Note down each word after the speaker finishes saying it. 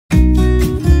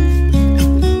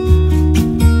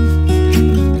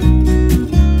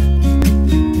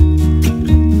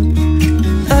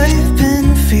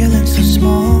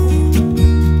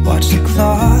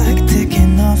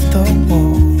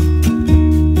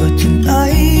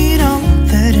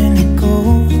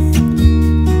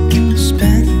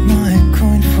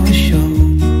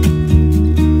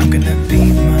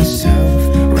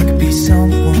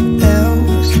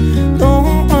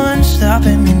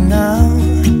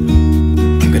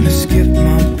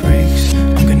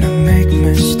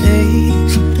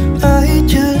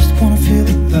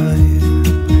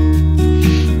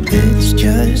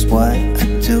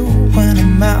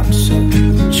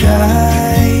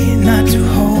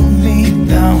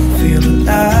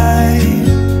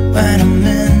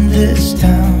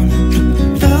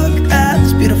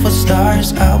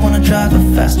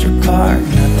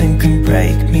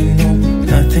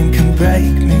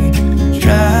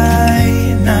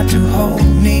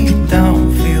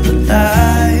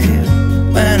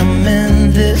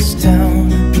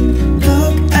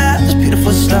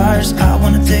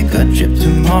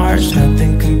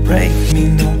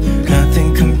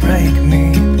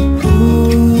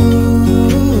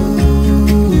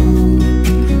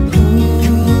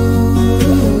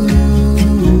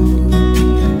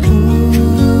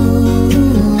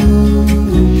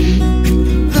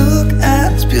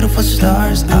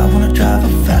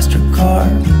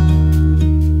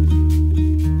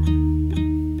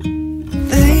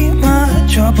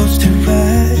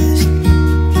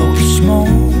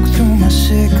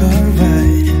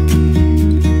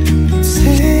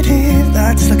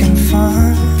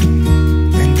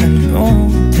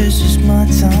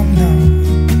time now.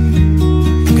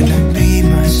 I'm gonna be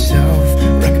myself,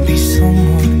 or I could be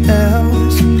someone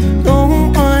else.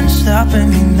 No one's stopping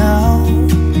me now.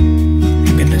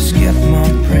 I'm gonna skip my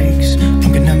breaks,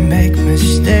 I'm gonna make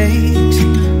mistakes.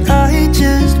 I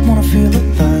just wanna feel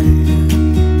alive.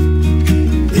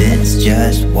 It's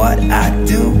just what I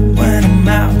do when I'm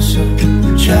out, so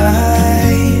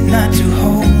try not to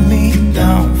hold me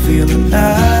down. Feel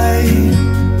alive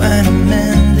when I'm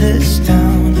in this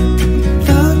town.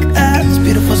 Look at these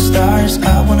beautiful stars,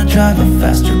 I wanna drive a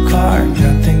faster car.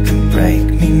 Nothing can break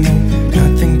me, no,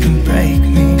 nothing can break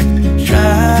me.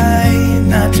 Try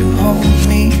not to hold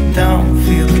me down.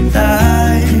 Feel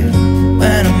alive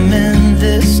when I'm in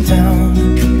this town.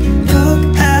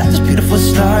 Look at these beautiful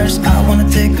stars, I wanna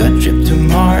take a trip to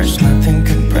Mars. Nothing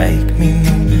can break me,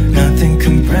 no, nothing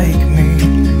can break me.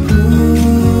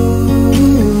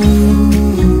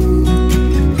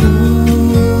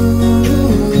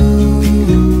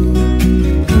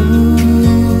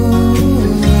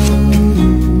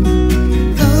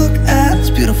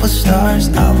 Stars,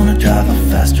 I wanna drive a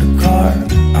faster car.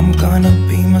 I'm gonna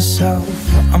be myself,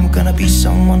 I'm gonna be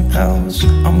someone else.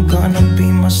 I'm gonna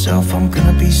be myself, I'm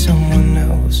gonna be someone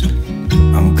else.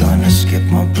 I'm gonna skip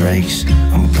my breaks,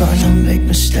 I'm gonna make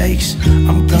mistakes.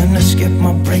 I'm gonna skip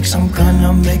my breaks, I'm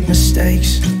gonna make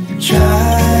mistakes.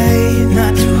 Try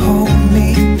not to hold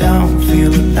me down.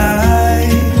 Feel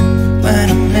alive when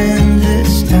I'm in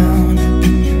this town.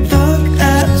 Look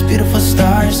at these beautiful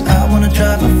stars, I wanna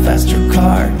drive a faster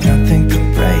car. Nothing can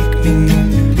break me, no,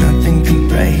 nothing can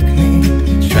break me.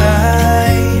 Try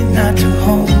not to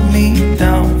hold me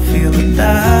down. Feel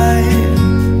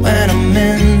alive when I'm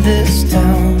in this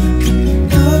town.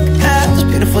 Look at those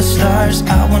beautiful stars,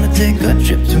 I wanna take a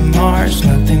trip to Mars.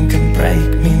 Nothing can break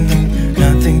me, no,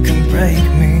 nothing can break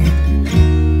me.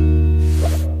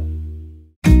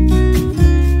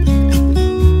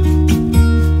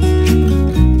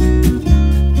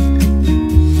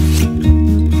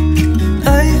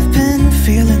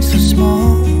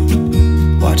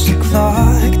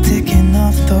 Clock ticking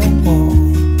off the wall,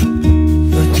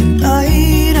 but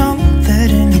tonight I'm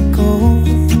letting it go.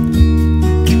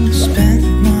 Spend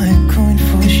my coin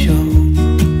for sure.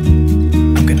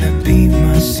 I'm gonna be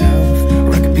myself,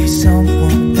 or I could be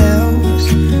someone else.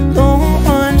 No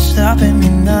one's stopping me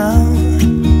now.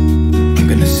 I'm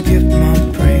gonna skip my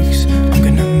breaks, I'm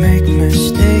gonna make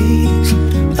mistakes.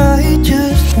 I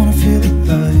just wanna feel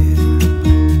alive.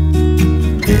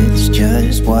 It's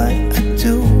just what I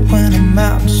do when I'm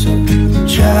out, so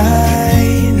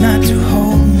try not to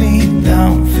hold me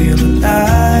down. Feel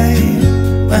alive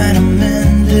when I'm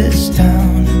in this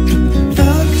town.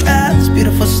 Look at these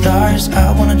beautiful stars,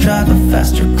 I wanna drive a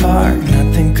faster car.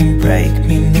 Nothing can break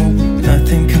me, no,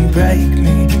 nothing can break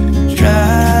me.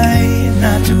 Try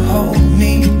not to hold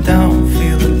me down.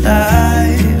 Feel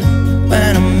alive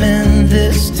when I'm in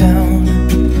this town.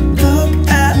 Look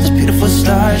at these beautiful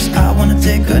stars, I wanna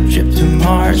take a trip to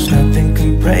Mars. Nothing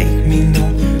can break me, no,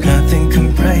 nothing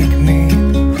can break me.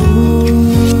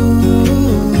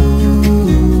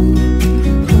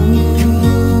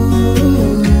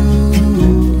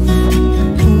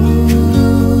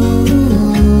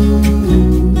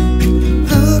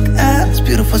 Look at these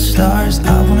beautiful stars,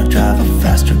 I wanna drive a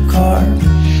faster car.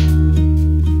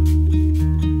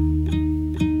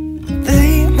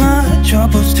 Lay my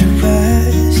troubles to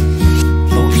rest,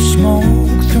 blow the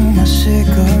smoke through my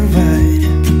cigarette.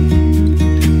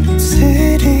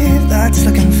 City lights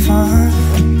looking fine,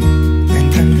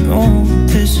 and I know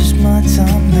this is my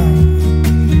time now.